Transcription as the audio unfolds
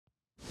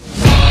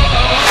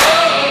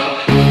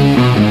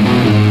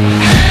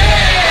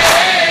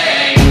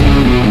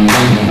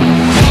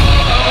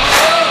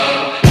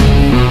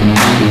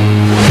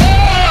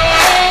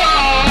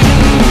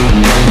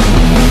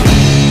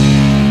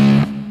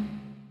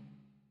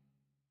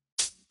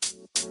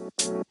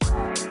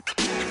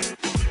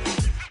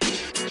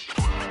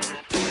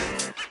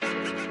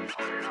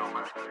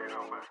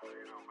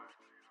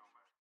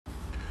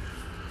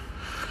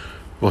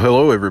Well,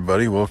 hello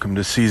everybody. Welcome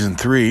to season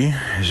 3.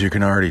 As you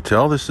can already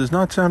tell, this does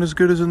not sound as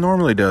good as it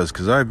normally does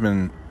because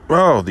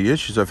the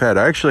issues I've had.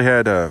 I actually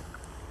had,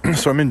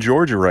 so I'm in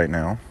Georgia right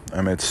now.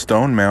 I'm at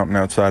Stone Mountain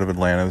outside of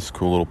Atlanta. This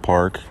cool little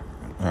park.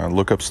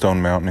 Look up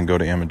Stone Mountain and go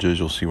to images.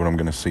 You'll see what I'm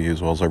going to see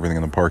as well as everything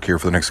in the park here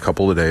for the next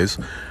couple of days.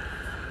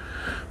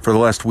 For the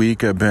last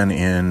week, I've been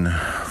in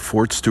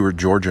Fort Stewart,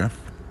 Georgia.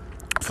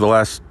 For the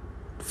last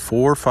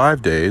 4 or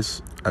 5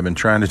 days, I've been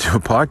trying to do a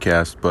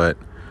podcast, but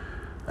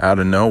out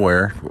of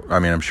nowhere,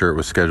 I'm sure it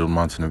was scheduled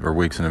months or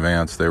weeks in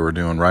advance. They were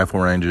doing rifle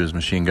ranges,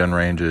 machine gun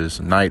ranges,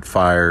 night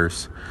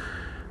fires.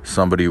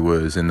 Somebody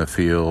was in the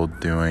field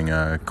doing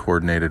a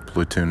coordinated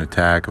platoon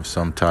attack of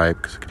some type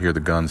because I could hear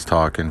the guns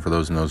talking, for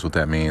those who knows what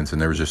that means,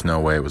 and there was just no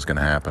way it was going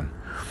to happen.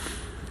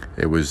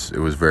 It was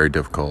very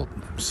difficult.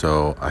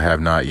 So I have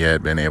not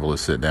yet been able to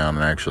sit down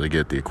and actually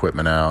get the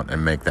equipment out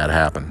and make that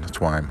happen. That's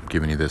why I'm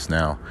giving you this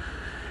now.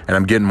 And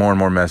I'm getting more and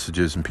more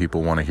messages, and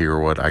people want to hear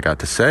what I got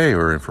to say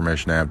or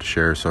information I have to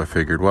share. So I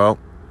figured, well,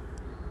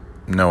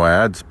 no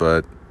ads,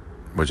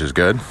 which is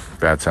good.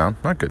 Bad sound,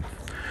 not good.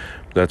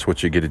 That's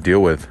what you get to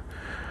deal with.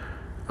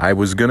 I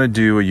was going to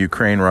do a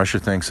Ukraine-Russia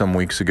thing some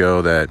weeks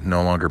ago that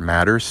no longer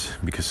matters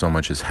because so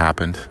much has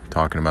happened,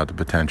 talking about the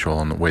potential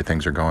and the way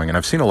things are going. And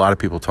I've seen a lot of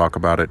people talk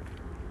about it,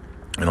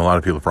 and a lot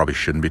of people probably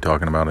shouldn't be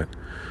talking about it.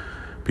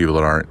 People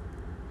that aren't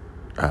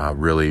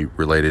really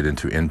related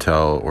into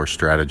intel or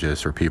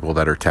strategists, or people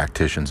that are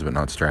tacticians but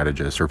not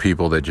strategists, or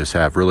people that just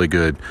have really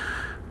good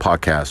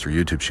podcasts or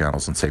YouTube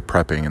channels and say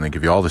prepping, and they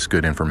give you all this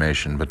good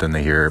information, but then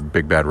they hear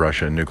big bad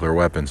Russia and nuclear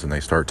weapons and they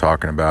start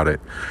talking about it,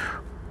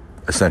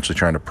 essentially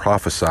trying to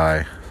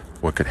prophesy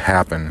what could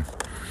happen.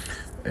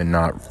 And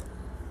not,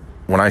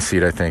 when I see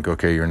it, I think,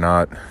 okay,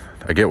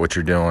 I get what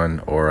you're doing,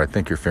 or I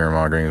think you're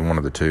fear-mongering, one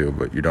of the two,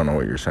 but you don't know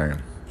what you're saying.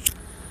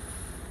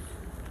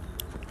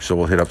 So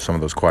we'll hit up some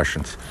of those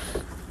questions.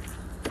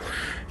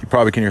 You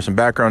probably can hear some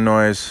background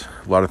noise.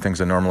 A lot of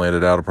things I normally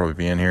edit out will probably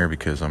be in here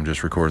because I'm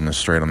just recording this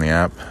straight on the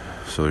app,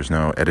 so there's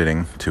no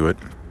editing to it.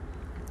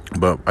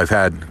 But I've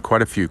had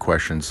quite a few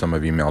questions. Some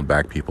have emailed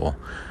back people,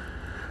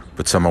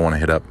 but some I want to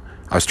hit up.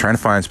 I was trying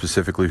to find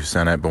specifically who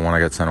sent it, but one I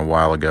got sent a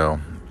while ago,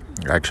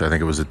 actually I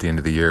think it was at the end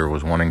of the year,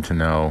 was wanting to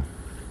know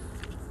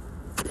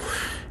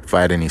if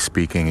I had any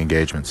speaking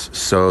engagements.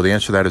 So the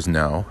answer to that is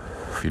no.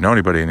 If you know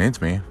anybody who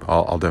needs me,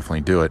 I'll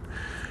definitely do it.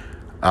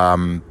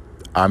 I'm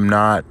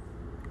not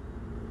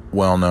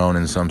well known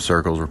in some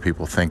circles where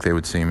people think they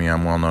would see me.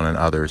 I'm well known in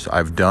others.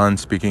 I've done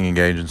speaking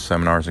engagements,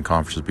 seminars, and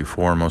conferences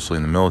before, mostly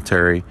in the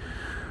military.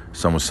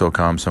 Some with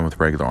SOCOM, some with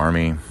regular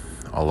Army.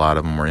 A lot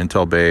of them were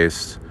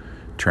intel-based,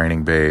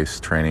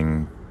 training-based,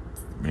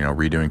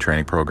 redoing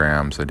training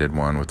programs. I did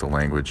one with the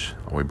language.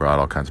 We brought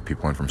all kinds of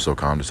people in from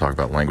SOCOM to talk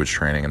about language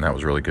training, and that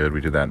was really good.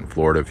 We did that in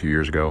Florida a few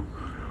years ago.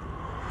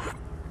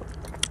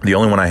 The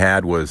only one I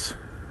had was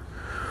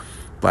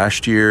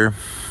last year.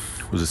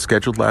 Was it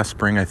scheduled last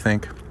spring, I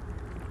think?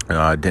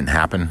 It didn't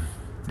happen.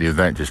 The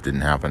event just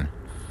didn't happen.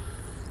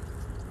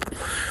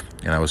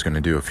 And I was going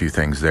to do a few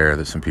things there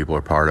that some people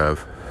are part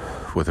of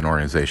with an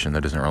organization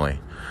that isn't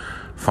really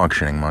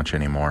functioning much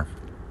anymore.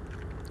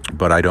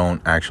 But I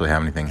don't actually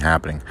have anything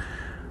happening.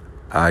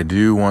 I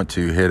do want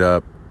to hit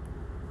up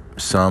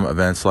some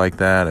events like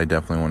that. I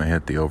definitely want to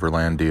hit the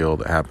Overland deal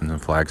that happens in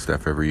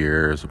Flagstaff every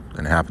year,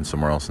 and happens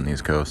somewhere else in the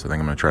East Coast. I think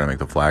I'm going to try to make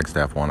the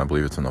Flagstaff one. I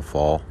believe it's in the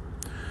fall.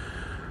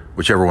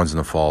 Whichever one's in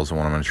the fall is the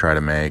one I'm going to try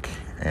to make,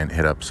 and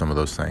hit up some of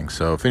those things.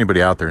 So if anybody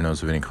out there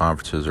knows of any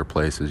conferences or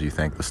places you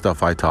think the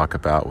stuff I talk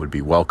about would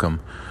be welcome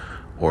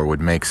or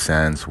would make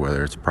sense,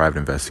 whether it's private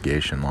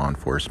investigation, law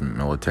enforcement,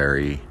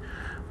 military,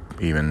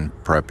 even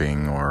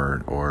prepping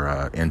or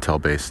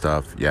intel-based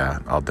stuff, yeah,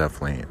 I'll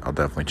definitely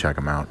check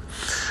them out.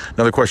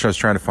 Another question I was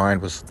trying to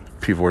find was,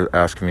 people were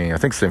asking me, I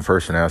think the same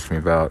person asked me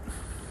about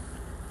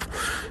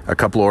a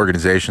couple of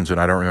organizations,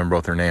 and I don't remember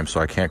both their names, so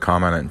I can't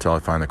comment on it until I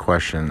find the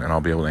question, and I'll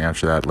be able to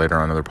answer that later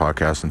on another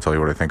podcast and tell you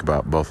what I think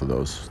about both of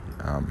those.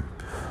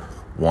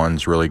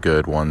 One's really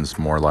good, one's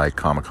more like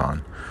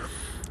Comic-Con,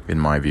 in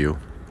my view.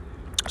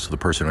 So the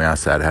person who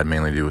asked that had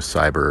mainly to do with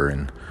cyber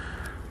and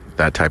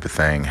that type of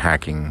thing,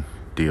 hacking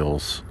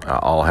deals.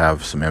 I'll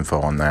have some info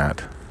on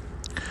that.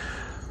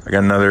 I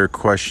got another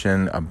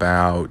question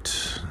about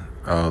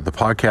the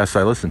podcasts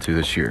I listened to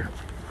this year,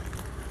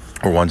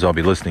 or ones I'll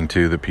be listening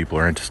to that people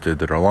are interested,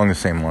 that are along the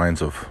same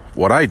lines of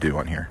what I do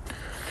on here.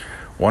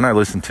 One I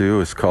listened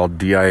to is called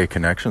DIA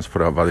Connections,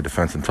 put out by the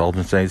Defense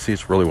Intelligence Agency.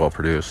 It's really well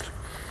produced.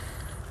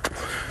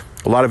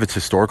 A lot of it's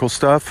historical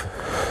stuff.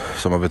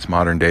 Some of it's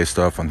modern day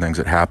stuff on things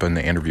that happen.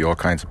 They interview all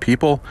kinds of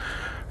people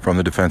from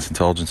the Defense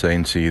Intelligence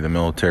Agency, the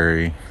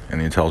military,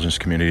 and the intelligence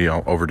community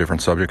over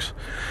different subjects.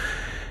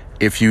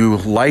 If you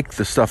like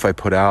the stuff I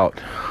put out,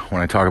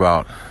 when I talk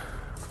about,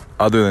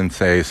 other than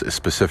say as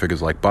specific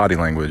as like body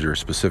language or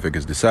specific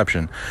as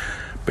deception,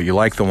 but you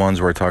like the ones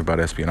where I talk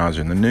about espionage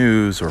in the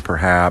news, or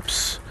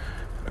perhaps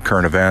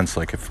current events,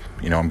 like if,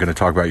 I'm going to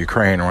talk about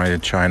Ukraine or I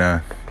did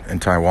China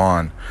and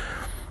Taiwan,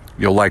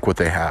 you'll like what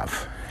they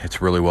have.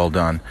 It's really well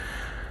done.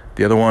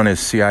 The other one is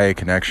CIA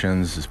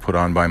Connections, is put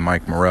on by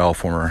Mike Morrell,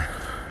 former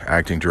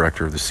acting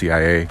director of the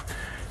CIA.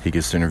 He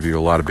gets to interview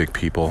a lot of big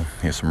people.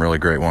 He has some really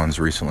great ones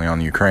recently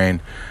on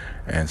Ukraine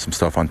and some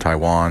stuff on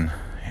Taiwan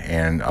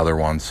and other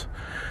ones.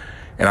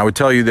 And I would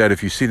tell you that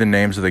if you see the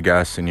names of the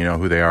guests and you know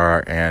who they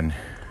are and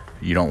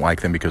you don't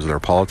like them because of their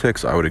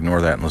politics, I would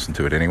ignore that and listen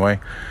to it anyway,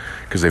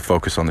 because they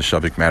focus on the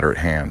subject matter at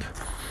hand.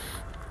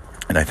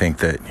 And I think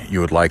that you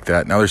would like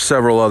that. Now, there's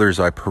several others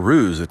I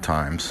peruse at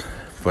times,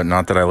 but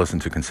not that I listen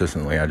to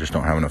consistently. I just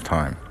don't have enough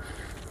time.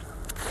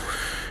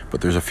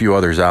 But there's a few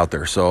others out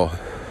there. So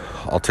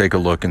I'll take a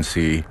look and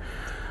see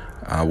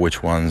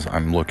which ones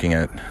I'm looking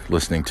at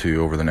listening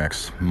to over the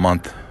next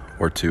month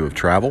or two of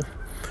travel,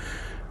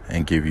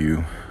 and give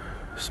you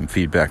some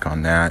feedback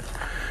on that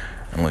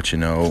and let you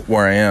know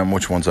where I am,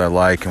 which ones I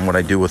like, and what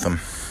I do with them.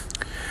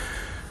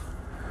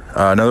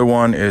 Another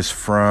one is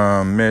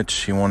from Mitch.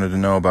 He wanted to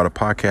know about a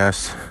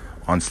podcast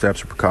on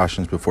steps or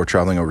precautions before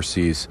traveling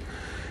overseas.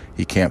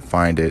 He can't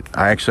find it.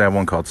 I actually have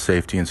one called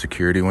Safety and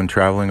Security When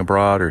Traveling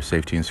Abroad, or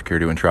Safety and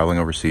Security When Traveling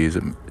Overseas.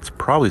 It's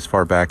probably as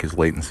far back as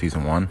late in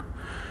season 1.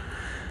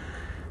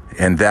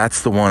 And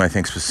that's the one I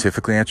think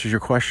specifically answers your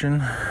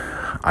question.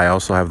 I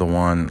also have the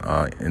one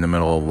in the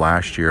middle of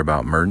last year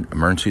about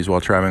emergencies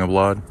while traveling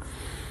abroad.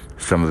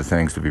 Some of the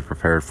things to be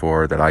prepared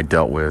for that I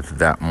dealt with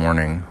that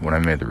morning when I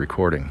made the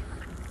recording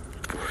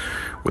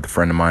with a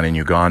friend of mine in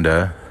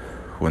Uganda,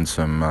 when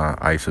some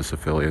ISIS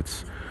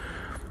affiliates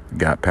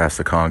got past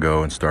the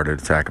Congo and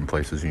started attacking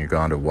places in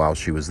Uganda while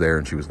she was there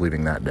and she was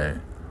leaving that day.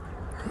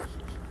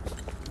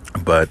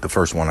 But the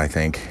first one, I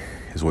think,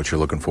 is what you're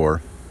looking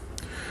for.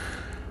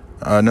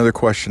 Another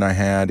question I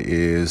had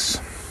is,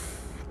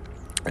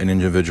 an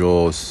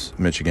individual,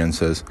 Michigan,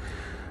 says,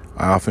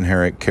 I often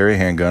carry a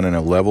handgun and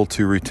a level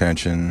 2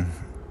 retention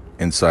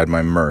inside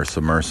my MERS.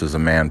 A MERS is a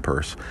man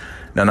purse.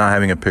 Now, not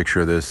having a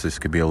picture of this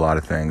could be a lot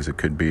of things. It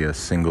could be a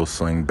single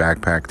sling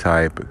backpack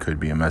type. It could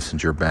be a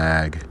messenger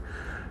bag.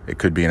 It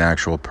could be an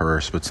actual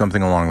purse, but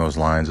something along those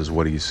lines is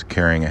what he's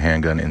carrying a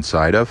handgun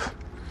inside of.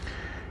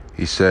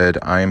 He said,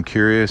 I am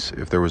curious,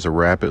 if there was a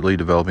rapidly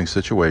developing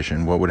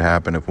situation, what would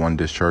happen if one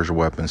discharged a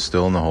weapon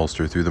still in the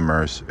holster through the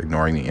MERS,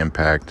 ignoring the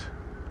impact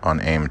on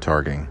aim and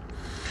targeting?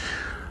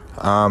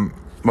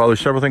 Well,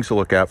 there's several things to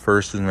look at.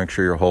 First is make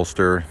sure your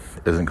holster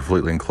isn't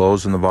completely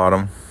enclosed in the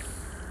bottom,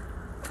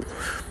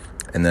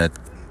 and that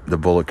the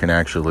bullet can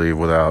actually leave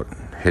without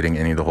hitting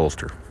any of the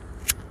holster.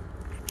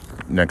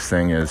 Next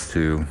thing is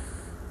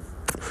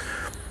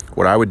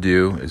what I would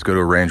do is go to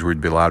a range where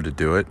you'd be allowed to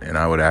do it, and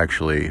I would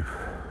actually,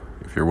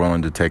 if you're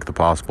willing to take the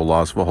possible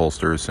loss of a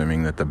holster,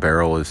 assuming that the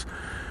barrel is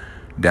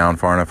down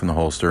far enough in the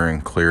holster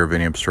and clear of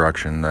any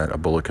obstruction that a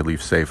bullet could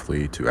leave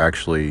safely, to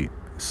actually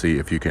see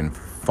if you can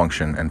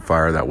function and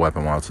fire that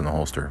weapon while it's in the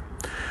holster.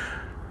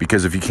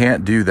 Because if you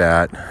can't do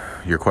that,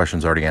 your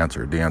question's already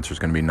answered. The answer is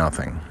going to be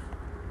nothing.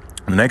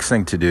 The next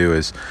thing to do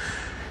is,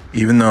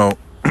 even though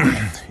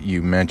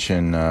you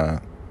mention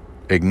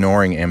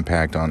ignoring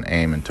impact on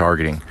aim and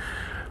targeting,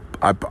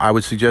 I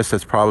would suggest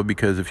that's probably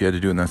because if you had to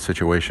do it in that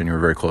situation, you were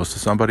very close to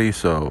somebody.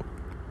 So,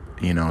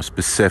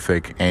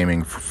 specific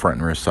aiming for front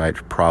and wrist sight,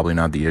 probably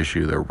not the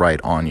issue. They're right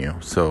on you.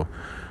 So,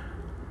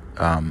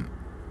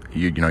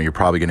 you're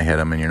probably going to hit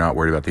them and you're not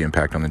worried about the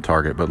impact on the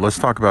target. But let's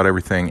talk about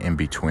everything in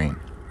between.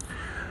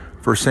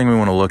 First thing we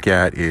want to look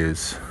at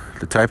is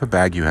the type of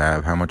bag you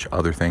have, how much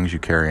other things you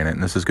carry in it.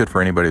 And this is good for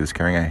anybody that's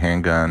carrying a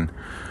handgun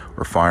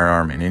or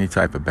firearm in any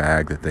type of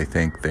bag that they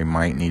think they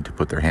might need to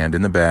put their hand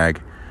in the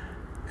bag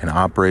and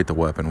operate the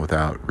weapon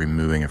without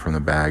removing it from the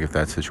bag if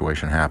that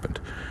situation happened.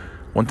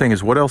 One thing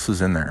is, what else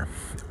is in there?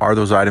 Are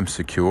those items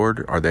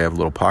secured? Are they have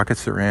little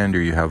pockets they're in? Or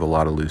you have a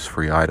lot of loose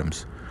free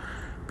items?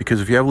 Because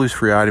if you have loose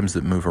free items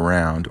that move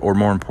around, or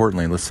more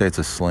importantly, let's say it's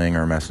a sling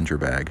or a messenger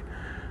bag,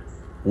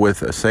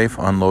 with a safe,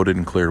 unloaded,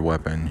 and cleared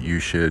weapon, you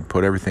should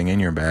put everything in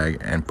your bag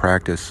and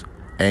practice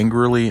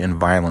angrily and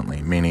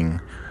violently,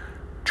 meaning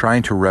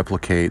trying to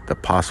replicate the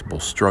possible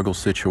struggle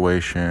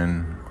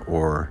situation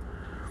or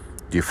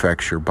the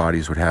effects your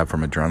bodies would have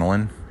from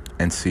adrenaline,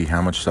 and see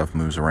how much stuff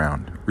moves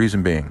around.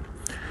 Reason being,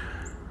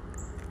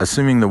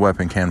 assuming the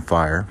weapon can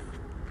fire,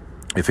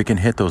 if it can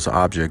hit those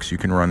objects, you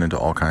can run into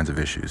all kinds of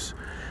issues.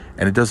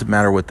 And it doesn't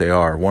matter what they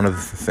are. One of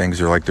the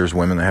things are, like, there's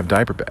women that have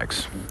diaper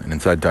bags. And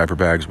inside diaper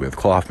bags we have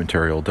cloth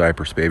material,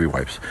 diapers, baby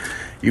wipes.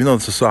 Even though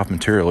it's a soft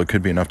material, it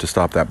could be enough to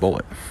stop that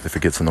bullet if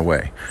it gets in the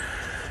way.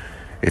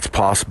 It's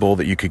possible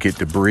that you could get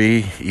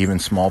debris, even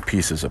small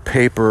pieces of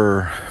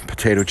paper,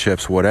 potato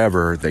chips,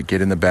 whatever, that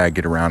get in the bag,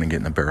 get around, and get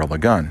in the barrel of the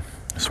gun.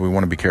 So we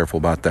want to be careful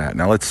about that.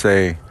 Now, let's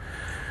say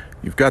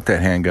you've got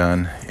that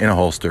handgun in a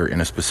holster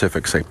in a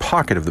specific, say,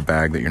 pocket of the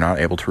bag that you're not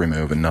able to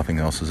remove and nothing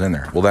else is in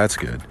there. Well, that's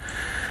good.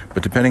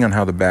 But depending on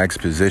how the bag's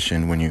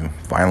positioned when you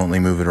violently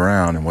move it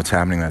around and what's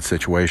happening in that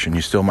situation,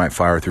 you still might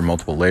fire through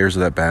multiple layers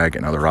of that bag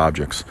and other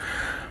objects.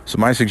 So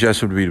my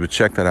suggestion would be to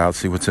check that out,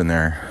 see what's in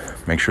there,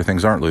 make sure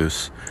things aren't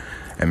loose,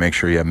 and make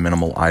sure you have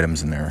minimal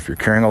items in there. If you're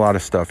carrying a lot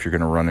of stuff, you're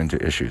going to run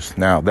into issues.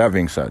 Now, that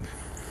being said,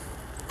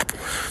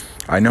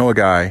 I know a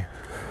guy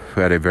who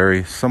had a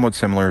very somewhat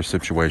similar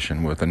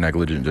situation with a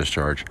negligent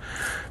discharge,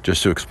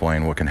 just to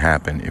explain what can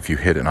happen if you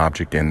hit an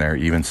object in there,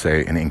 even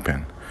say an ink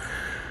pen.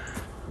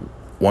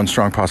 one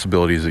strong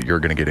possibility is that you're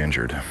going to get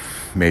injured,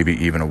 maybe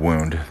even a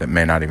wound that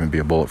may not even be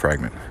a bullet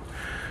fragment.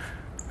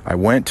 I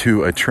went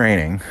to a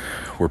training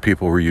where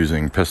people were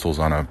using pistols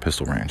on a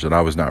pistol range that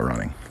I was not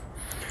running.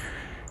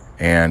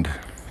 And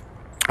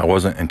I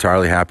wasn't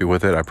entirely happy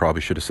with it. I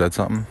probably should have said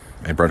something.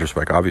 In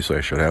retrospect, obviously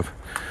I should have,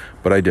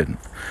 but I didn't.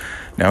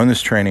 Now in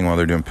this training, while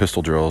they're doing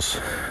pistol drills,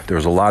 there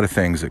was a lot of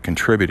things that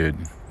contributed,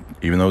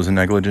 even though it was a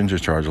negligent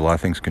discharge, a lot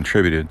of things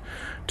contributed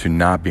to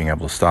not being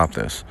able to stop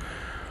this.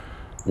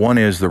 One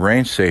is the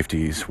range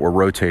safeties were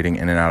rotating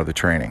in and out of the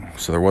training.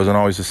 So there wasn't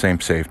always the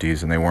same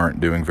safeties, and they weren't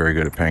doing very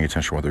good at paying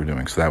attention to what they were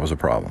doing. So that was a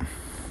problem.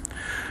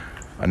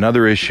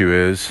 Another issue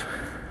is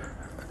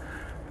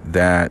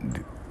that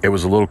it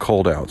was a little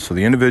cold out. So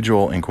the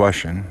individual in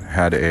question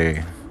had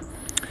a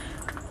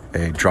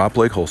drop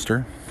leg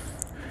holster,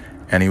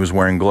 and he was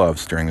wearing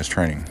gloves during this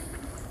training.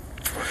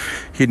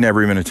 He'd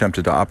never even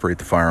attempted to operate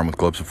the firearm with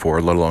gloves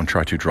before, let alone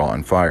try to draw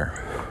and fire.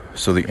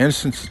 So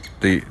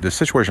the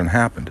situation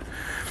happened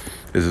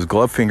is his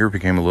glove finger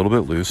became a little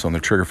bit loose on the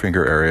trigger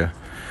finger area.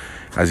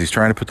 As he's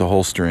trying to put the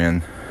holster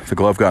in, the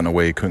glove got in the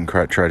way, he couldn't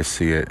try to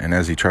see it, and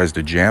as he tries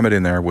to jam it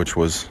in there, which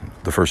was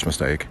the first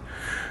mistake,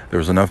 there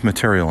was enough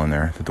material in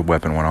there that the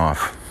weapon went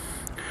off.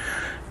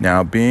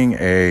 Now, being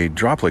a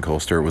drop leg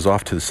holster, it was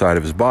off to the side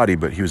of his body,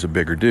 but he was a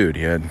bigger dude.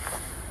 He had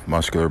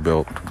muscular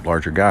built,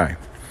 larger guy.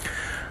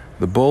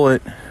 The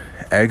bullet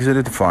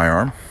exited the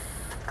firearm,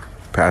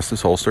 past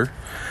his holster,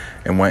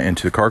 and went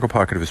into the cargo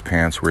pocket of his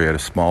pants where he had a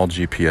small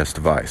GPS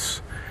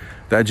device.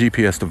 That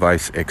GPS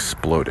device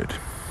exploded.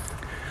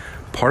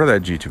 Part of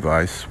that G2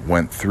 device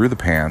went through the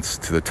pants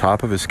to the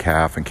top of his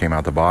calf and came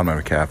out the bottom of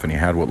his calf, and he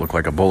had what looked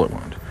like a bullet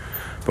wound.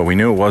 But we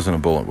knew it wasn't a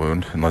bullet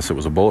wound unless it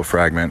was a bullet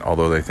fragment,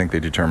 although they think they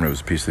determined it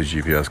was a piece of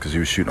the GPS because he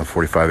was shooting a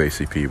 45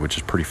 ACP, which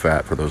is pretty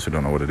fat for those who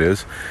don't know what it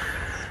is.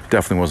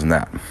 Definitely wasn't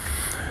that.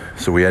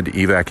 So we had to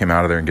evac him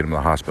out of there and get him to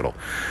the hospital.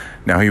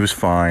 Now, he was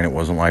fine. It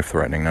wasn't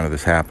life-threatening. None of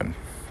this happened.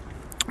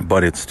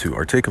 But it's to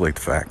articulate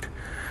the fact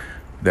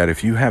that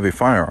if you have a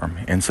firearm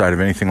inside of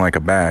anything like a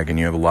bag and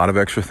you have a lot of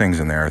extra things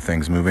in there,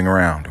 things moving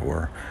around,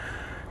 or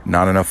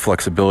not enough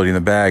flexibility in the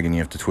bag and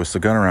you have to twist the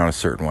gun around a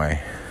certain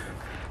way,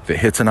 if it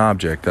hits an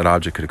object, that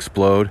object could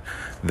explode.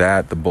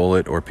 The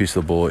bullet or a piece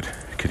of the bullet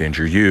could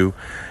injure you.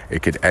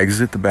 It could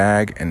exit the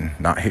bag and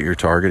not hit your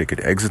target. It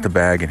could exit the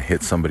bag and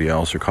hit somebody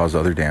else or cause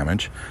other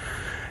damage.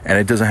 And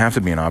it doesn't have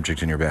to be an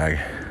object in your bag.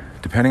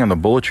 Depending on the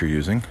bullets you're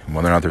using,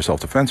 whether or not they're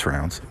self-defense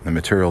rounds, the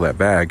material of that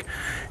bag,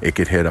 it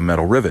could hit a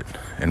metal rivet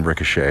and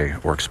ricochet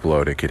or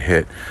explode. It could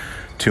hit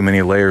too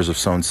many layers of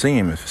sewn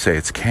seam, if say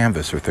it's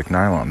canvas or thick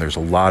nylon. There's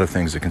a lot of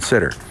things to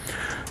consider.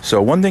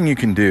 So one thing you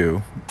can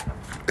do,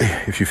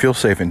 if you feel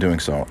safe in doing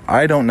so,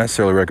 I don't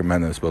necessarily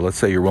recommend this, but let's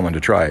say you're willing to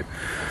try it,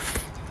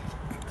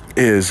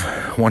 is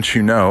once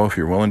you know, if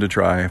you're willing to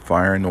try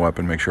firing the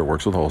weapon, make sure it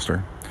works with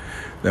holster,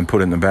 then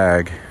put it in the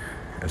bag,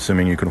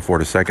 assuming you can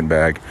afford a second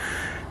bag,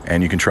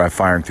 and you can try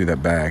firing through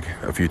that bag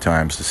a few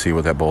times to see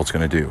what that bullet's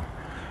going to do.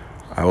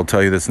 I will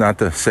tell you that's not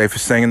the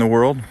safest thing in the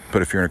world,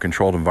 but if you're in a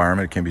controlled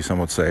environment, it can be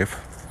somewhat safe.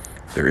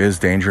 There is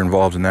danger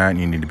involved in that, and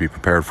you need to be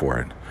prepared for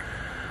it.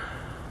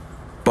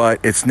 But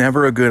it's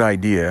never a good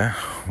idea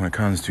when it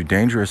comes to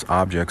dangerous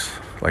objects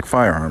like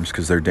firearms,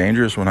 because they're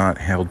dangerous when not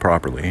held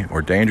properly,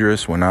 or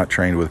dangerous when not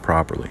trained with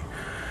properly,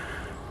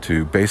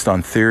 to, based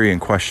on theory and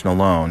question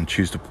alone,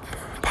 choose to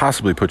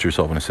possibly put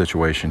yourself in a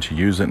situation to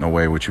use it in a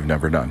way which you've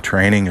never done.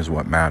 Training is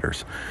what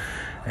matters,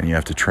 and you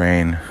have to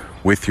train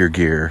with your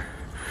gear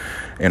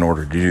in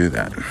order to do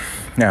that.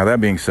 Now, that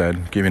being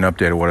said, give you an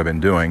update of what I've been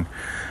doing.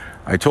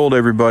 I told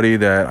everybody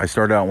that I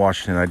started out in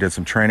Washington. I did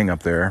some training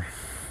up there.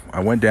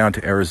 I went down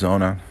to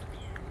Arizona,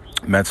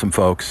 met some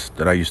folks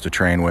that I used to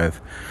train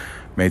with,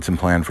 made some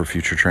plan for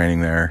future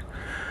training there.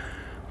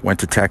 Went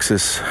to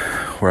Texas,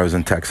 where I was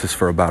in Texas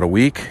for about a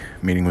week,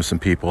 meeting with some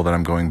people that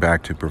I'm going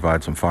back to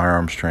provide some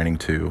firearms training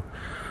to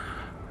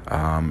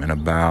in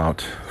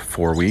about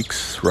 4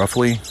 weeks,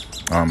 roughly,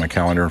 on my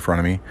calendar in front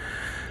of me.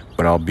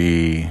 But I'll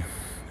be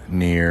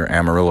near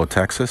Amarillo,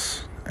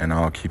 Texas, and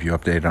I'll keep you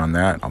updated on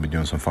that. I'll be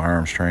doing some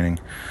firearms training.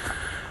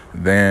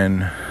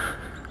 Then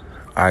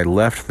I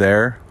left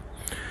there,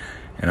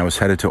 and I was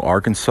headed to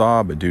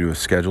Arkansas, but due to a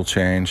schedule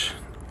change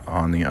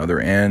on the other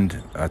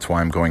end, that's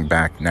why I'm going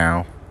back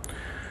now.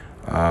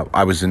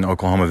 I was in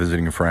Oklahoma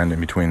visiting a friend in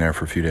between there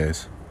for a few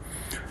days.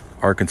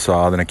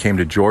 Arkansas, then I came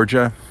to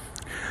Georgia.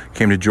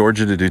 Came to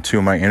Georgia to do 2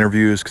 of my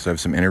interviews because I have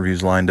some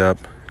interviews lined up.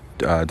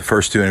 The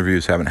first 2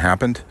 interviews haven't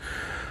happened.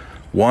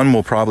 One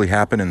will probably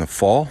happen in the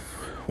fall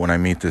when I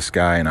meet this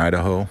guy in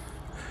Idaho.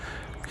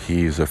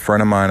 He's a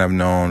friend of mine I've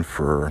known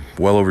for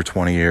well over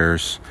 20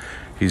 years.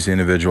 He's the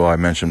individual I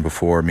mentioned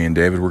before. Me and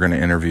David were going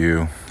to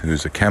interview,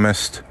 who's a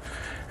chemist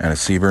and a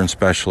CBRN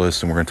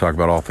specialist, and we're going to talk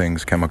about all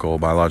things chemical,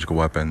 biological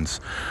weapons,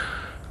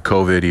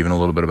 COVID, even a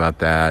little bit about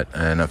that,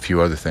 and a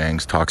few other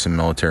things, talk some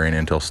military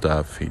and intel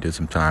stuff. He did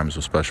some times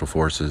with special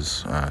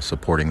forces,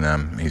 supporting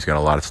them. He's got a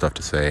lot of stuff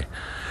to say.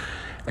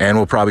 And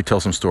we'll probably tell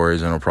some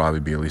stories, and it'll probably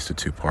be at least a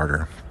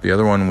 2-parter. The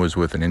other one was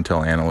with an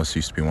intel analyst,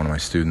 used to be one of my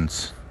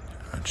students,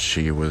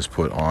 She was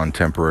put on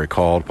temporary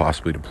call,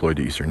 possibly deployed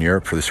to Eastern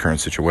Europe for this current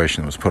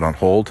situation. That was put on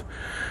hold,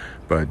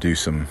 but due to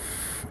some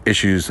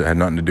issues that had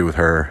nothing to do with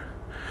her,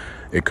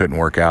 it couldn't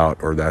work out,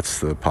 or that's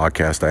the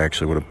podcast I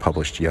actually would have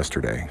published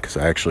yesterday, because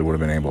I actually would have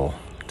been able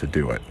to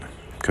do it,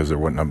 because there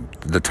wouldn't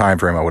have, the time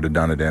frame I would have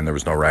done it in, there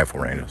was no rifle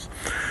ranges.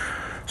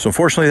 So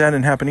unfortunately that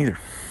didn't happen either.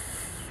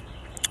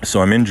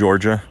 So I'm in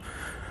Georgia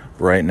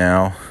right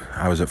now.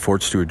 I was at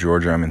Fort Stewart,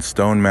 Georgia. I'm in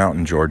Stone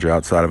Mountain, Georgia,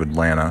 outside of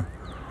Atlanta.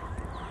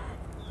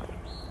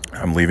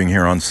 I'm leaving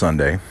here on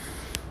Sunday.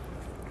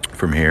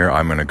 From here,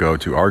 I'm going to go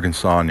to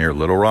Arkansas near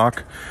Little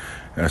Rock,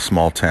 in a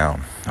small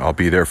town. I'll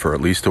be there for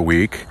at least a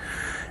week.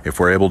 If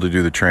we're able to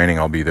do the training,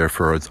 I'll be there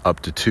for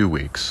up to 2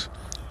 weeks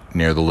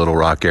near the Little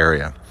Rock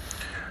area.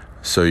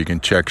 So you can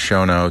check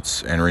show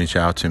notes and reach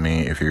out to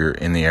me if you're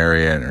in the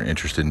area and are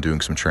interested in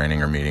doing some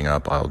training or meeting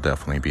up. I'll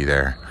definitely be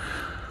there.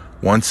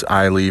 Once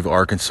I leave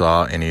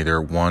Arkansas in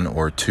either 1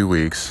 or 2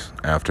 weeks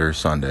after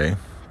Sunday,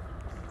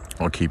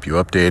 I'll keep you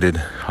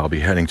updated. I'll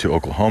be heading to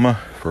Oklahoma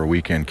for a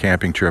weekend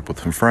camping trip with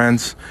some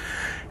friends,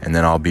 and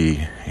then I'll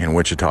be in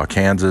Wichita,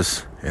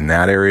 Kansas, in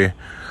that area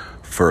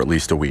for at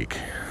least a week.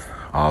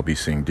 I'll be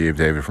seeing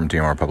David from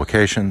DMR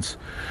Publications.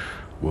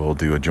 We'll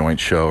do a joint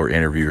show or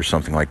interview or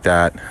something like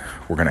that.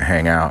 We're going to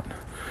hang out,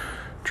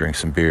 drink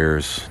some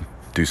beers,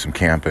 do some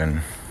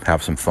camping,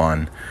 have some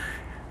fun.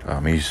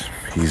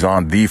 He's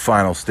on the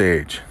final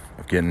stage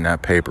of getting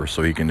that paper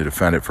so he can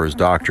defend it for his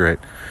doctorate,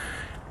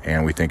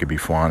 and we think it'd be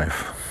fun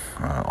if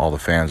all the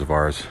fans of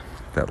ours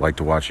that like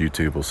to watch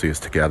YouTube will see us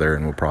together,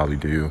 and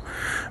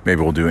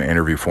we'll do an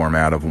interview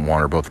format of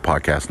one or both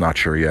podcasts. Not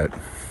sure yet.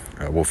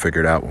 We'll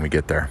figure it out when we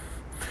get there.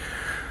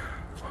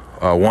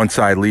 Once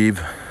I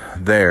leave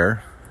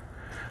there,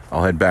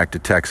 I'll head back to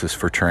Texas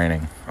for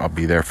training. I'll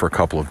be there for a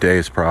couple of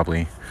days,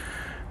 probably,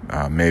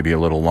 maybe a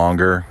little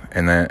longer,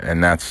 and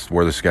that's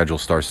where the schedule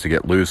starts to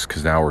get loose,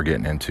 because now we're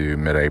getting into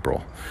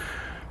mid-April.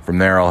 From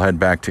there, I'll head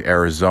back to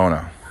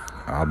Arizona.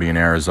 I'll be in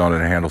Arizona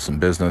to handle some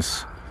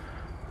business.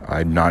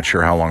 I'm not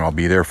sure how long I'll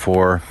be there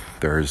for.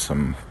 There's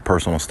some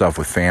personal stuff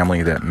with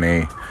family that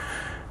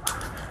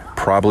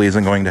probably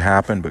isn't going to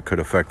happen, but could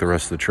affect the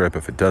rest of the trip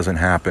if it doesn't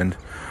happen.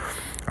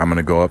 I'm going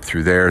to go up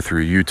through there,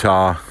 through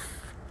Utah.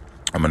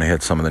 I'm going to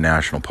hit some of the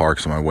national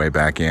parks on my way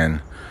back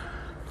in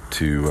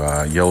to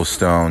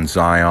Yellowstone,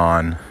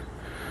 Zion.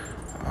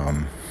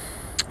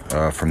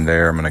 From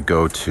there, I'm going to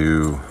go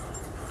to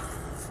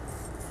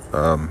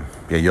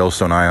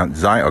Yellowstone,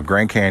 Zion,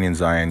 Grand Canyon,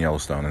 Zion,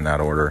 Yellowstone, in that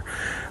order.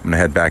 I'm going to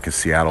head back to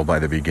Seattle by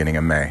the beginning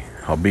of May.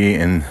 I'll be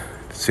in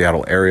the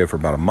Seattle area for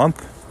about a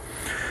month,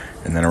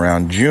 and then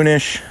around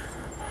June-ish,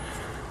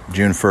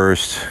 June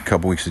 1st, a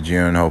couple weeks of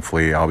June,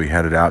 hopefully I'll be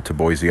headed out to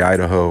Boise,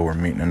 Idaho. We're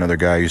meeting another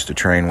guy I used to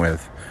train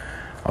with.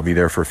 I'll be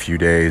there for a few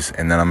days,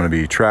 and then I'm going to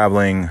be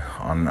traveling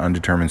on an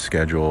undetermined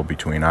schedule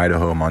between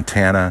Idaho,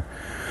 Montana,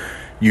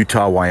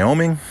 Utah,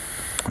 Wyoming,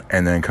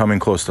 and then coming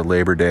close to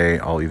Labor Day,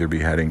 I'll either be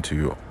heading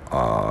to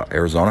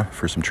Arizona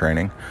for some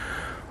training,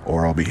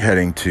 or I'll be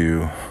heading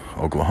to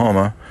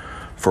Oklahoma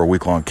for a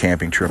week-long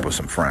camping trip with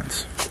some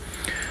friends.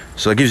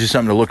 So that gives you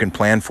something to look and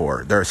plan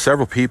for. There are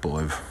several people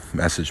who have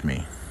messaged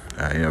me.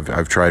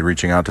 I've tried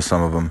reaching out to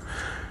some of them.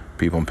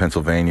 People in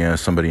Pennsylvania,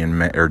 somebody in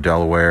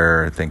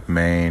Delaware, I think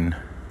Maine,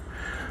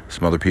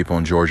 some other people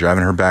in Georgia. I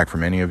haven't heard back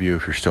from any of you.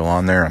 If you're still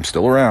on there, I'm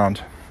still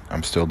around.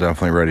 I'm still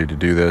definitely ready to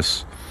do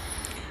this.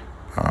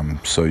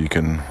 So you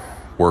can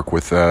work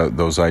with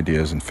those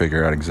ideas and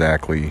figure out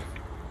exactly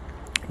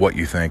what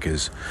you think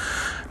is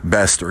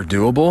best or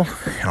doable.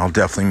 And I'll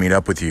definitely meet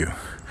up with you.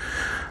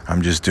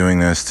 I'm just doing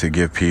this to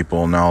give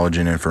people knowledge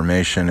and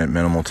information at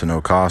minimal to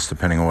no cost,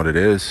 depending on what it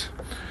is.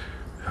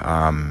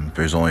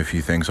 There's only a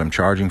few things I'm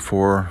charging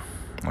for,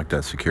 like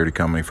that security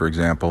company, for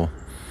example.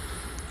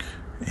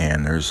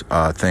 And there's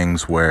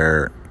things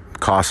where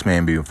costs may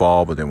be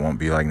involved, but they won't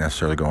be like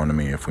necessarily going to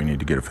me if we need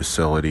to get a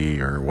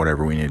facility or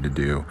whatever we need to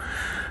do.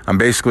 I'm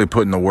basically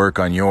putting the work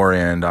on your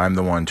end. I'm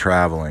the one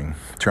traveling,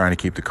 trying to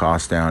keep the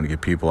costs down to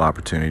give people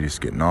opportunities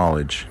to get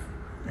knowledge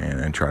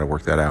and try to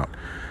work that out.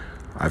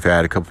 I've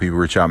had a couple people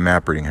reach out,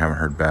 map reading, haven't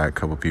heard back. A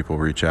couple people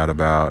reach out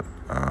about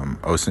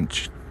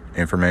OSINT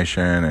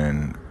information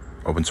and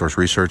open source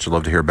research. I'd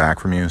love to hear back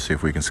from you, see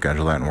if we can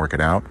schedule that and work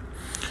it out.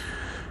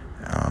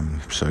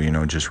 So,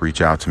 just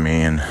reach out to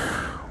me and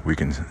we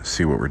can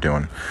see what we're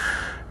doing.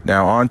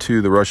 Now, on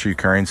to the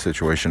Russia-Ukraine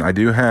situation. I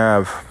do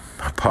have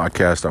a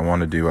podcast I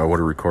want to do. I would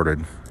have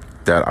recorded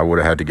that. I would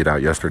have had to get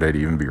out yesterday to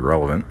even be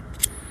relevant,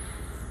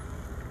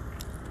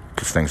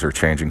 because things are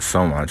changing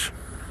so much.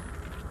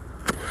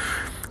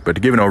 But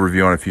to give an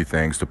overview on a few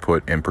things to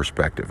put in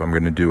perspective, I'm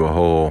going to do a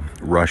whole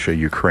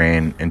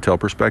Russia-Ukraine intel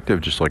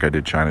perspective, just like I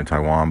did China and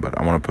Taiwan, but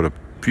I want to put a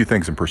few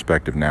things in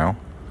perspective now.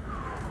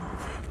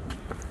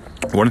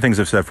 One of the things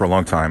I've said for a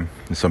long time,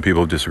 and some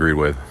people have disagreed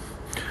with,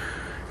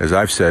 is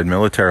I've said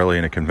militarily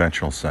in a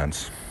conventional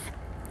sense,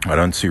 I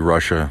don't see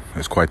Russia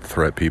as quite the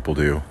threat people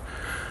do.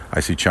 I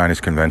see China's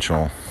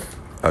conventional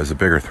as a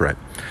bigger threat.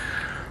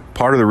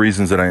 Part of the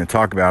reasons that I didn't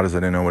talk about is I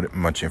didn't know what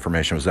much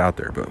information was out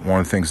there. But one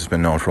of the things that's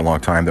been known for a long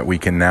time that we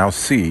can now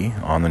see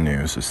on the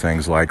news is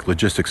things like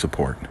logistic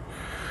support,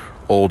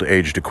 old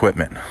aged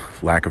equipment,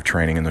 lack of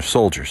training in their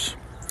soldiers.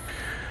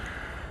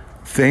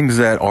 Things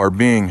that are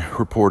being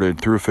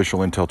reported through official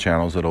intel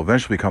channels that will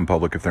eventually become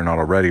public if they're not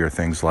already are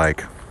things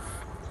like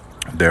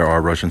there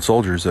are Russian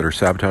soldiers that are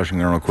sabotaging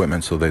their own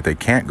equipment so that they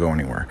can't go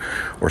anywhere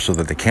or so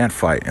that they can't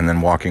fight, and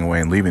then walking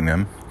away and leaving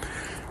them,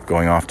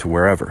 going off to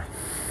wherever.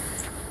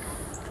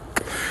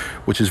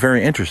 Which is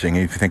very interesting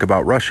if you think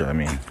about Russia. I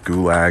mean,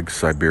 Gulag,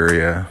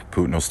 Siberia,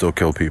 Putin will still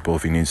kill people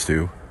if he needs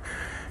to.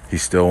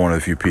 He's still one of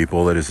the few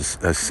people that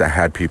has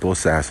had people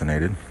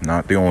assassinated.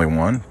 Not the only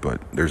one,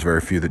 but there's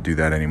very few that do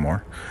that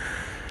anymore.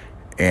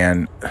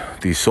 And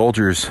these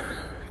soldiers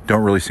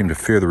don't really seem to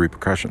fear the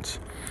repercussions,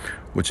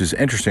 which is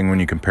interesting when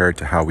you compare it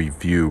to how we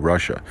view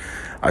Russia.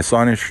 I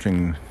saw an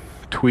interesting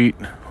tweet,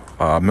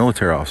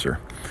 military officer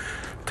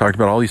talked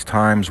about all these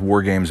times,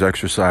 war games,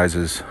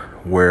 exercises,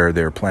 where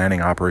they're planning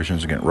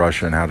operations against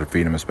Russia and how to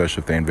defeat them,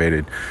 especially if they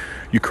invaded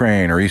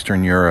Ukraine or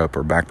Eastern Europe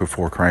or back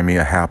before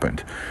Crimea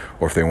happened,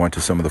 or if they went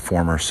to some of the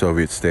former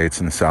Soviet states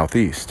in the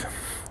Southeast.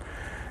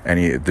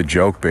 And the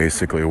joke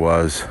basically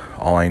was,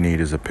 all I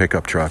need is a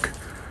pickup truck,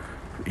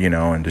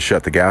 and to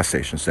shut the gas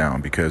stations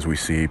down because we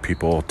see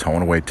people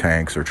towing away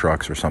tanks or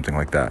trucks or something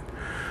like that.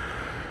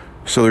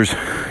 So there's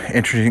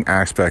interesting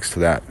aspects to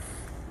that.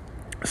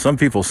 Some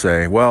people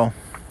say, well,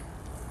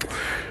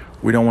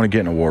 we don't want to get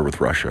in a war with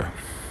Russia.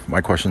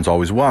 My question's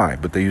always why,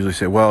 but they usually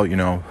say, well,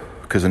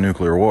 because of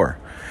nuclear war.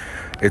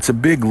 It's a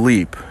big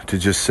leap to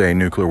just say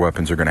nuclear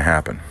weapons are going to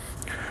happen.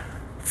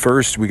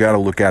 First, we got to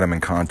look at them in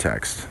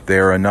context.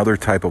 They're another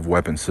type of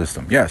weapon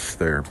system. Yes,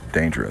 they're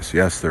dangerous.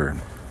 Yes, their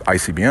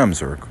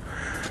ICBMs are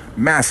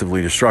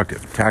massively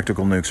destructive.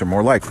 Tactical nukes are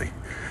more likely.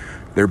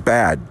 They're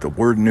bad. The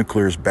word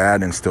nuclear is bad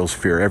and instills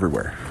fear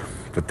everywhere.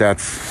 But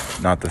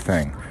that's not the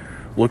thing.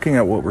 Looking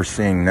at what we're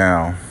seeing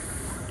now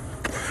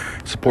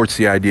supports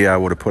the idea I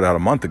would have put out a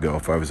month ago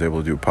if I was able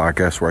to do a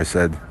podcast where I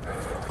said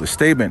the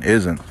statement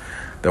isn't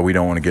that we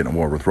don't want to get in a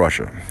war with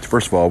Russia.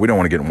 First of all, we don't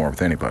want to get in a war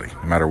with anybody.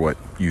 No matter what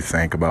you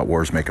think about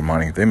wars making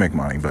money, they make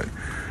money, but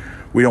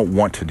we don't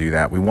want to do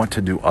that. We want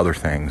to do other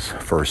things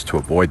first to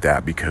avoid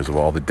that because of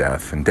all the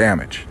death and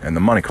damage and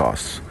the money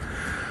costs.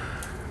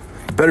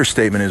 The better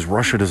statement is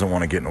Russia doesn't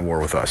want to get in a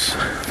war with us.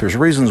 There's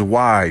reasons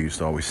why I used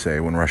to always say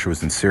when Russia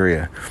was in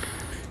Syria,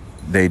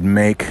 they'd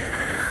make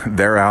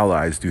their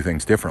allies do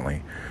things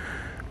differently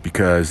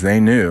because they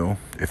knew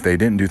if they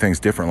didn't do things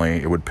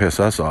differently, it would piss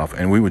us off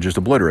and we would just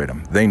obliterate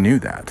them. They knew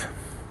that.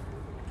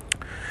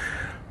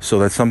 So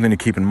that's something to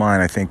keep in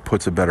mind, I think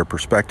puts a better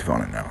perspective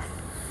on it now.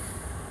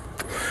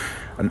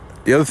 And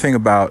the other thing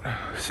about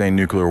saying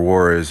nuclear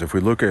war is if we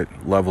look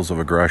at levels of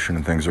aggression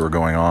and things that were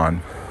going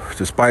on,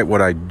 despite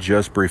what I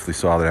just briefly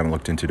saw that I haven't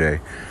looked into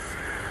today,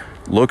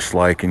 looks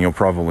like, and you'll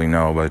probably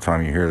know by the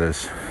time you hear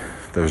this,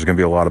 there's going to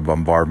be a lot of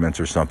bombardments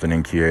or something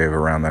in Kiev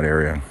around that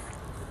area,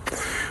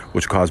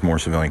 which caused more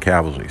civilian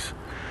casualties.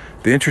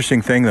 The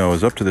interesting thing, though,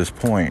 is up to this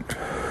point,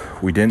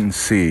 we didn't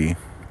see,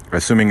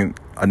 assuming,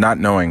 not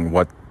knowing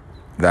what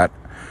that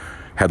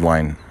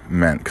headline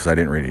meant, because I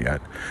didn't read it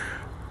yet,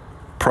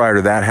 prior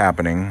to that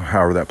happening,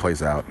 however that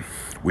plays out,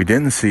 we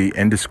didn't see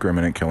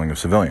indiscriminate killing of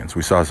civilians.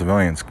 We saw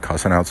civilians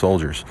cussing out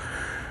soldiers.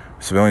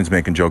 Civilians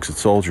making jokes at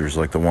soldiers,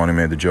 like the one who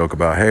made the joke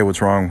about, hey,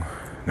 what's wrong?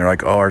 And they're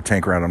like, oh, our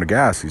tank ran out of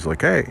gas. He's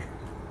like, hey,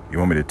 you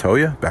want me to tow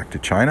you back to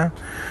China?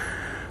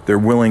 They're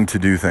willing to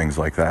do things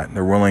like that.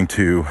 They're willing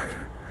to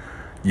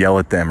yell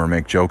at them or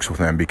make jokes with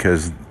them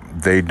because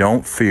they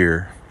don't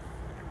fear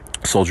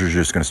soldiers are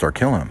just going to start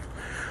killing them.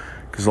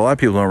 Because a lot of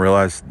people don't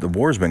realize the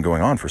war's been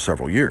going on for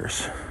several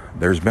years.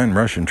 There's been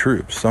Russian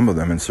troops, some of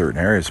them in certain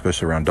areas,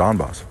 especially around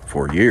Donbass,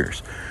 for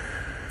years.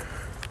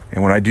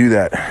 And when I do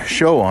that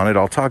show on it,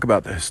 I'll talk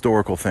about the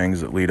historical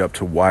things that lead up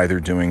to why they're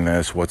doing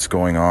this, what's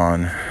going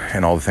on,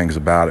 and all the things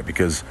about it.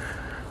 Because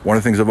one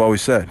of the things I've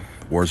always said,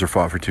 wars are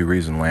fought for two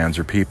reasons, lands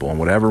or people. And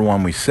whatever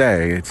one we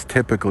say, it's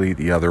typically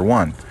the other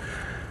one.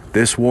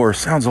 This war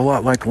sounds a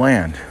lot like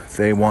land.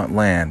 They want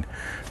land.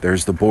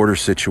 There's the border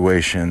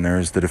situation.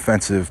 There's the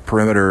defensive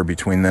perimeter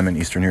between them and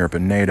Eastern Europe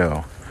and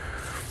NATO.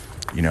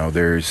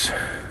 There's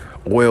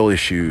oil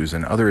issues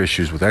and other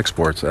issues with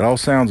exports. That all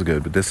sounds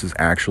good, but this is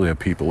actually a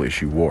people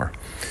issue war,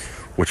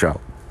 which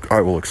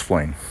I will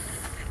explain.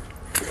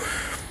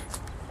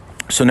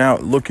 So now,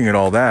 looking at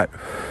all that,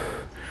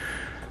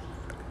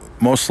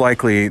 most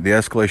likely the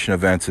escalation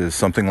of events is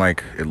something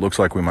like it looks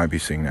like we might be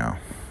seeing now,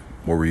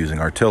 where we're using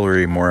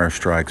artillery, more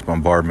airstrikes,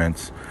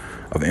 bombardments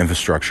of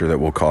infrastructure that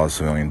will cause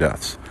civilian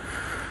deaths.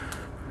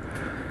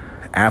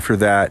 After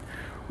that,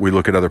 we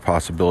look at other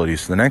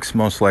possibilities. The next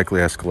most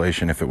likely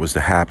escalation, if it was to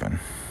happen,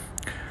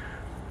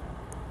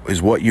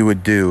 is what you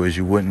would do is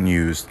you wouldn't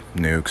use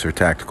nukes or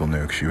tactical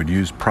nukes. You would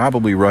use,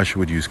 probably Russia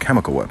would use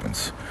chemical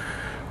weapons.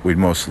 We'd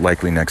most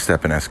likely next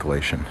step in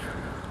escalation.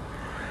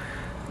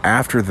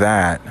 After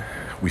that,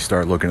 we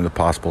start looking at the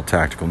possible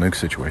tactical nuke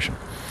situation.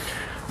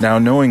 Now,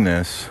 knowing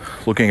this,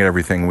 looking at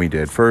everything we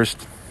did,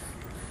 first,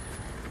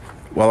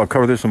 Well, I'll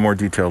cover this in more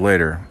detail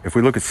later. If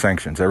we look at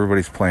sanctions,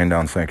 everybody's playing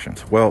down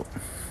sanctions. Well,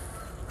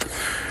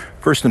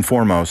 first and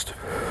foremost,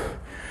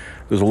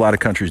 there's a lot of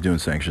countries doing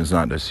sanctions,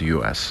 not just the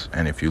U.S.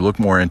 And if you look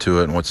more into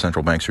it and what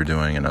central banks are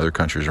doing in other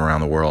countries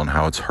around the world and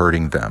how it's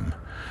hurting them,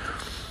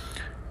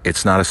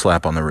 it's not a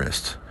slap on the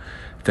wrist.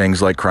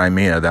 Things like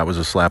Crimea, that was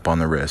a slap on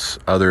the wrist.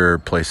 Other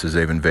places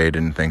they've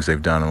invaded and things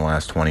they've done in the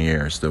last 20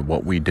 years, that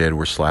what we did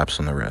were slaps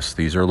on the wrist.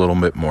 These are a little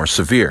bit more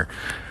severe.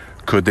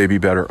 Could they be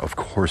better? Of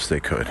course they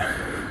could.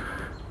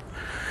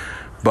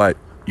 But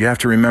you have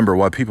to remember,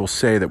 why people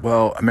say that,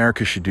 well,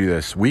 America should do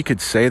this. We could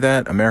say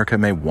that. America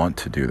may want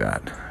to do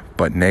that.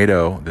 But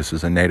NATO, this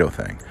is a NATO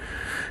thing.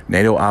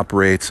 NATO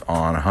operates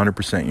on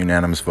 100%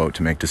 unanimous vote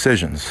to make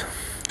decisions.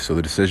 So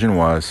the decision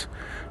was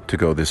to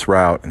go this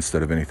route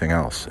instead of anything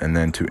else, and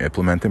then to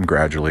implement them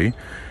gradually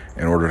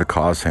in order to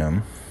cause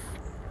him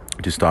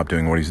to stop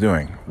doing what he's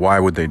doing. Why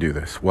would they do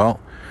this? Well,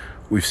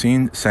 we've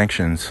seen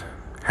sanctions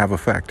have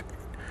effect.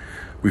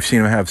 We've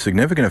seen them have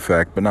significant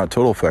effect, but not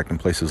total effect in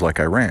places like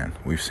Iran.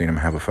 We've seen them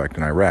have effect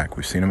in Iraq.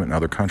 We've seen them in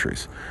other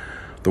countries.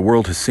 The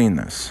world has seen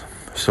this,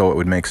 so it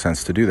would make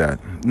sense to do that.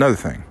 Another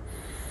thing,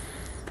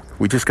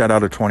 we just got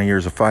out of 20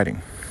 years of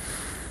fighting.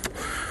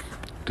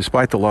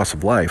 Despite the loss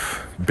of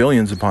life,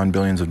 billions upon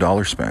billions of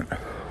dollars spent.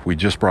 We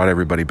just brought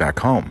everybody back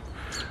home.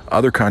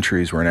 Other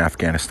countries were in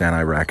Afghanistan,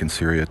 Iraq, and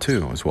Syria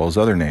too, as well as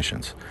other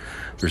nations.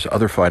 There's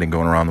other fighting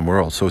going around the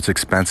world, so it's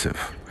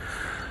expensive.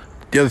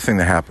 The other thing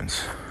that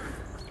happens,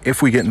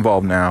 if we get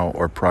involved now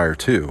or prior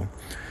to,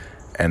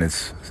 and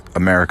it's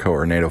America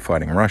or NATO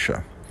fighting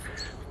Russia,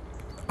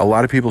 a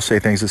lot of people say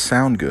things that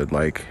sound good,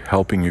 like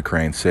helping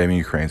Ukraine,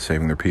 saving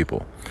their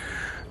people.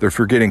 They're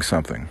forgetting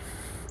something.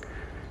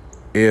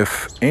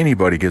 If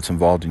anybody gets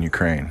involved in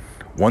Ukraine,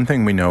 one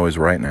thing we know is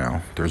right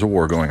now, there's a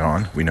war going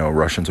on. We know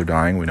Russians are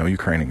dying. We know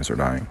Ukrainians are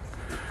dying.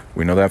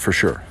 We know that for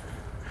sure.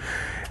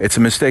 It's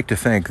a mistake to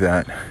think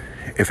that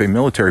if a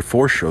military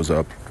force shows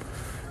up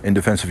in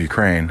defense of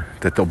Ukraine,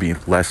 that there'll be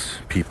less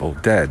people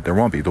dead. There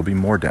won't be. There'll be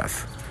more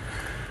death.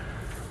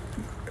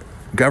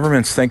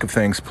 Governments think of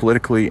things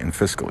politically and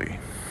fiscally.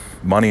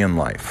 Money and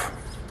life.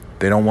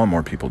 They don't want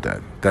more people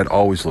dead. That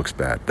always looks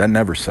bad. That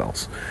never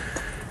sells.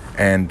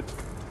 And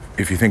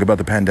if you think about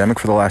the pandemic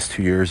for the last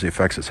 2 years, the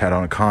effects it's had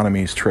on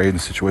economies, trade,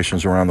 and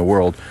situations around the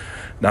world,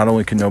 not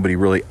only can nobody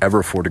really ever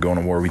afford to go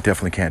into war, we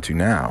definitely can't do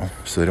now,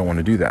 so they don't want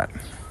to do that.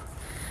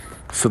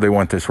 So they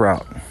went this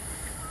route.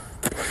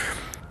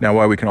 Now,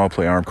 why we can all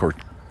play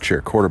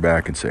armchair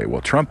quarterback and say,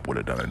 well, Trump would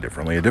have done it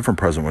differently, a different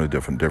president would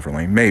have done it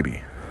differently,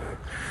 maybe.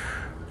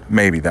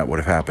 Maybe that would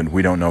have happened.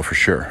 We don't know for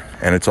sure.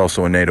 And it's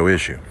also a NATO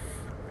issue.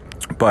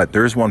 But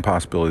there is one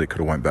possibility that could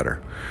have went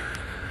better.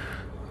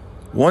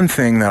 One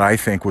thing that I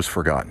think was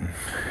forgotten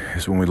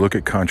is when we look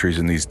at countries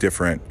and these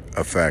different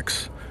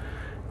effects,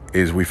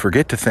 is we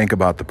forget to think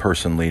about the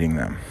person leading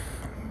them.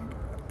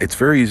 It's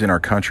very easy in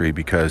our country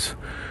because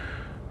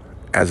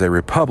as a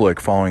republic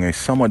following a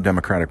somewhat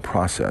democratic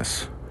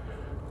process,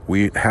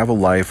 we have a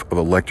life of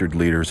elected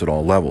leaders at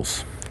all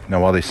levels.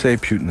 Now, while they say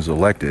Putin's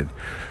elected,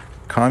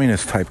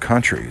 communist type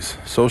countries,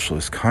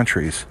 socialist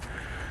countries,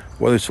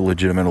 whether it's a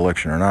legitimate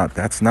election or not,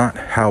 that's not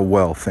how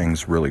well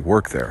things really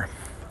work there.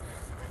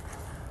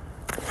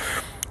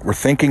 We're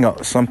thinking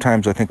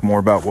sometimes, I think, more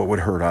about what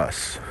would hurt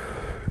us,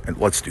 and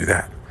let's do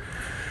that.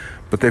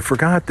 But they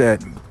forgot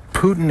that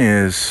Putin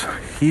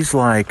he's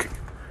like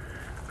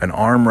an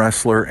arm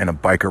wrestler in a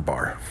biker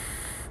bar,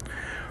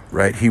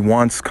 right? He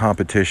wants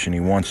competition. He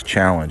wants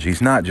challenge.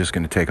 He's not just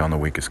going to take on the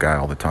weakest guy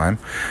all the time.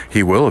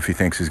 He will if he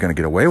thinks he's going to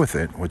get away with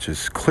it, which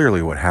is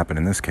clearly what happened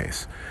in this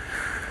case.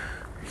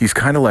 He's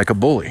kind of like a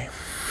bully.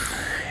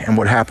 And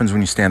what happens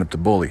when you stand up to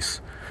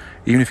bullies?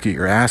 Even if you get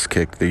your ass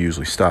kicked, they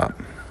usually stop.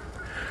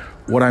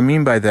 What I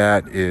mean by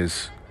that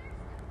is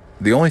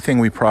the only thing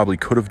we probably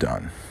could have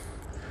done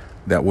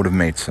that would have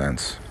made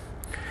sense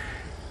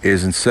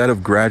is instead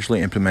of gradually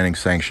implementing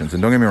sanctions,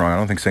 and don't get me wrong, I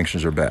don't think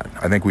sanctions are bad.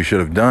 I think we should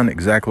have done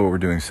exactly what we're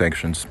doing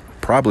sanctions,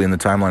 probably in the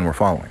timeline we're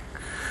following.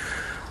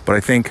 But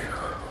I think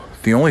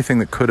the only thing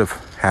that could have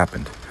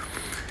happened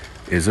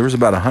is there was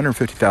about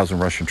 150,000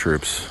 Russian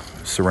troops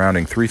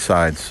surrounding 3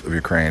 sides of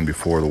Ukraine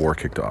before the war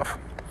kicked off.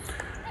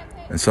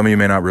 And some of you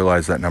may not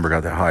realize that number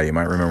got that high. You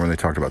might remember when they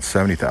talked about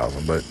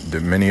 70,000,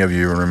 but many of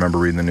you remember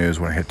reading the news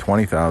when it hit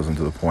 20,000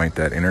 to the point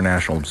that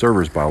international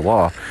observers by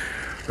law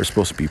are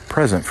supposed to be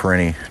present for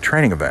any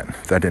training event.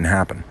 That didn't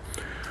happen.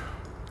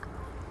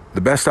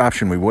 The best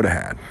option we would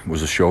have had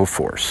was a show of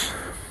force,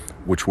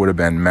 which would have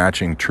been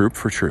matching troop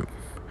for troop.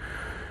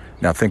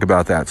 Now think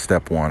about that,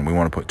 step one. We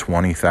want to put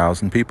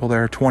 20,000 people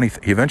there.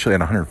 He eventually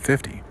had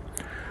 150.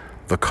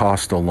 The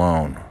cost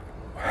alone,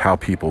 how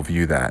people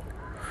view that.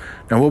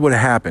 Now, what would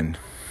have happened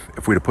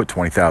if we'd have put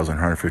 20,000,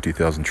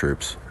 150,000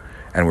 troops,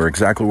 and we're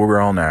exactly where we're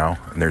all now,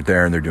 and they're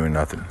there and they're doing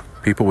nothing?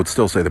 People would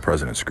still say the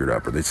president screwed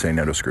up, or they'd say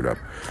NATO screwed up.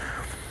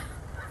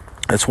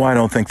 That's why I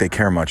don't think they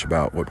care much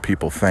about what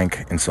people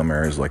think in some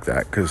areas like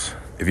that, because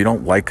if you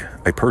don't like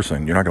a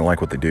person, you're not going to like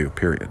what they do,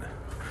 period.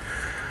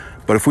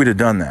 But if we'd have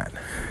done that,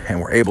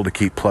 and we're able to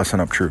keep plussing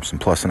up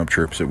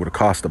troops, it would have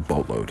cost a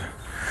boatload.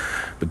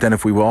 But then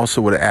if we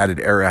also would have added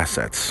air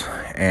assets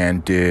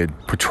and did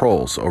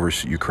patrols over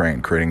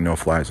Ukraine, creating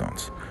no-fly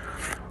zones,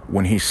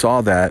 when he saw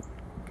that,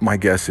 my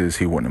guess is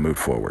he wouldn't have moved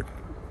forward.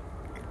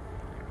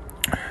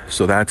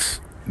 So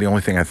that's the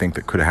only thing I think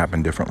that could have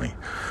happened differently.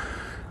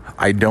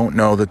 I don't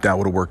know that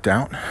would have worked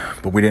out,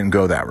 but we didn't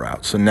go that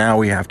route. So now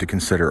we have to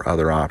consider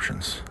other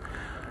options.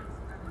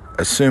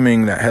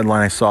 Assuming that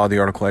headline I saw, the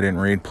article I didn't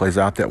read, plays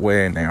out that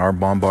way and they are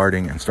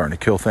bombarding and starting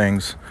to kill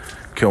things,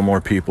 kill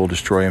more people,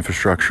 destroy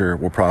infrastructure,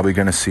 we're probably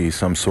going to see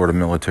some sort of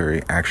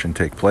military action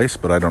take place,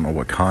 but I don't know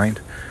what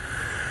kind.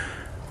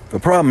 The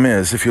problem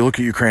is, if you look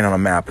at Ukraine on a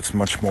map, it's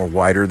much more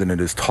wider than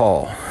it is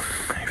tall.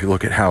 If you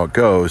look at how it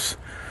goes,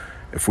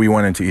 if we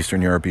went into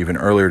Eastern Europe even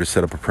earlier to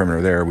set up a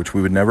perimeter there, which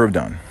we would never have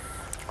done,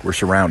 we're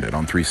surrounded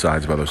on 3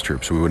 sides by those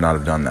troops, so we would not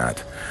have done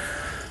that.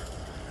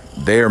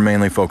 They are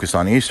mainly focused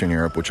on Eastern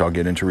Europe, which I'll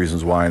get into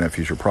reasons why in that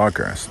future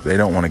progress. They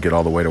don't want to get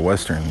all the way to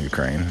Western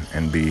Ukraine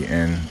and be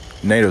in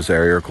NATO's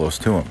area or close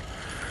to them.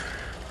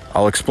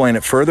 I'll explain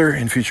it further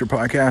in future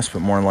podcasts, but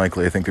more than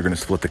likely I think they're going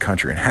to split the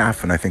country in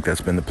half, and I think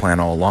that's been the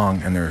plan all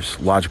along, and there's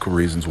logical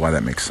reasons why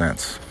that makes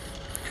sense.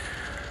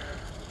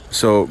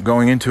 So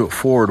going into it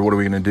forward, what are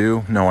we going to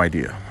do? No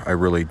idea. I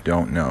really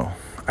don't know.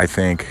 I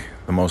think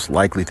the most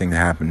likely thing to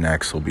happen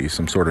next will be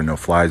some sort of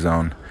no-fly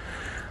zone.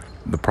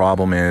 The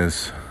problem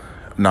is,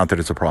 not that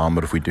it's a problem,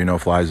 but if we do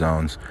no-fly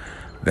zones,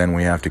 then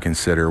we have to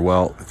consider,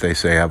 well, if they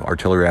say have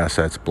artillery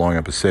assets blowing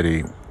up a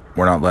city,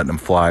 we're not letting them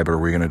fly, but are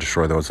we going to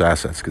destroy those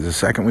assets? Because the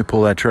second we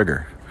pull that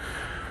trigger,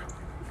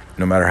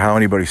 no matter how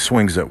anybody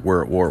swings it,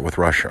 we're at war with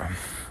Russia.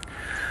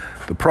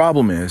 The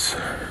problem is,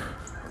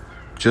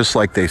 just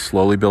like they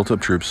slowly built up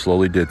troops,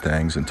 slowly did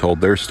things, and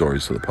told their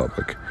stories to the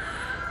public,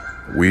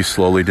 we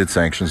slowly did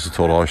sanctions and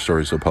told all our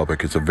stories to the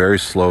public. It's a very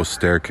slow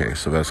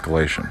staircase of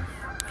escalation.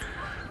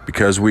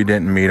 Because we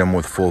didn't meet them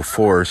with full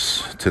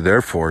force to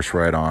their force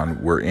right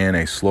on, we're in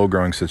a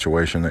slow-growing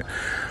situation that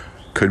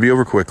could be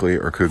over quickly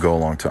or could go a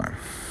long time.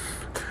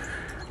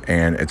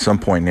 And at some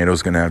point,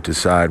 NATO's going to have to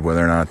decide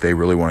whether or not they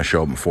really want to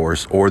show up in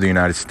force, or the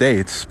United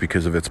States,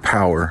 because of its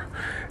power,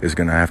 is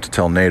going to have to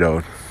tell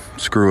NATO,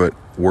 screw it,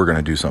 we're going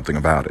to do something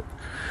about it.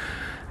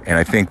 And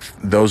I think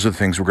those are the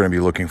things we're going to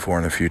be looking for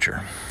in the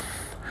future.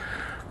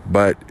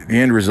 But the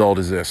end result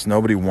is this: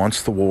 nobody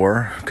wants the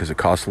war because it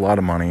costs a lot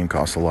of money and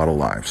costs a lot of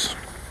lives.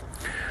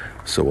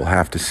 So we'll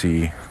have to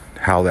see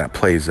how that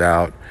plays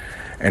out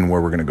and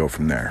where we're going to go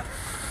from there.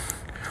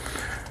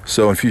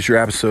 So in future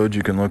episodes,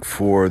 you can look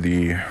for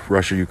the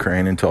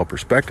Russia-Ukraine intel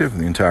perspective,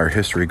 the entire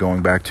history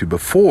going back to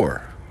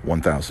before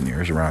 1,000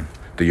 years, around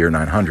the year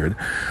 900,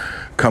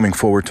 coming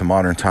forward to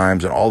modern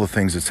times and all the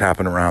things that's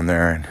happened around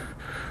there and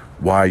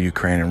why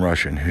Ukraine and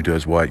Russia and who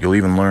does what. You'll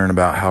even learn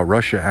about how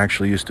Russia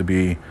actually used to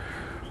be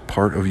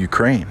part of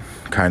Ukraine,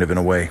 kind of in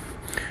a way,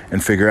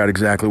 and figure out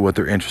exactly what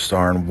their interests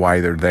are and why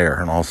they're there,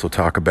 and also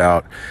talk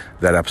about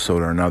that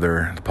episode or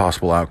another, the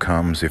possible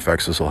outcomes, the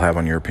effects this will have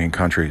on European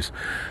countries,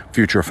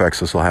 future effects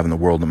this will have in the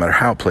world, no matter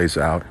how it plays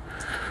out,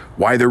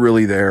 why they're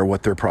really there,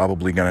 what they're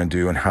probably going to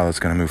do, and how that's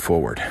going to move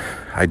forward.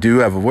 I do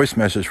have a voice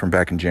message from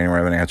back in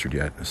January I haven't answered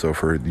yet, so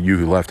for you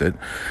who left it,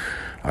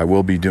 I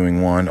will be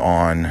doing one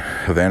on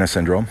Havana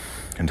Syndrome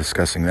and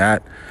discussing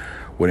that,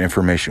 what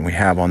information we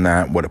have on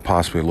that, what it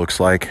possibly looks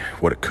like,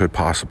 what it could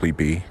possibly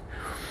be.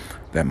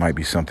 That might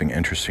be something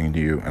interesting to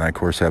you. And I, of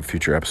course, have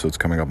future episodes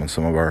coming up on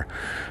some of our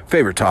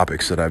favorite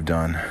topics that I've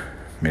done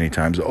many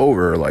times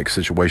over, like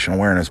situational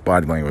awareness,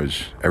 body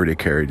language, everyday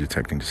carry,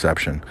 detecting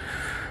deception,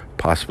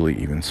 possibly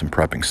even some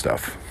prepping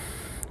stuff.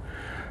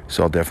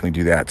 So I'll definitely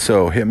do that.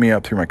 So hit me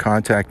up through my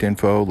contact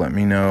info. Let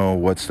me know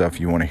what stuff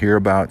you want to hear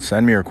about.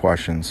 Send me your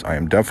questions. I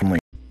am definitely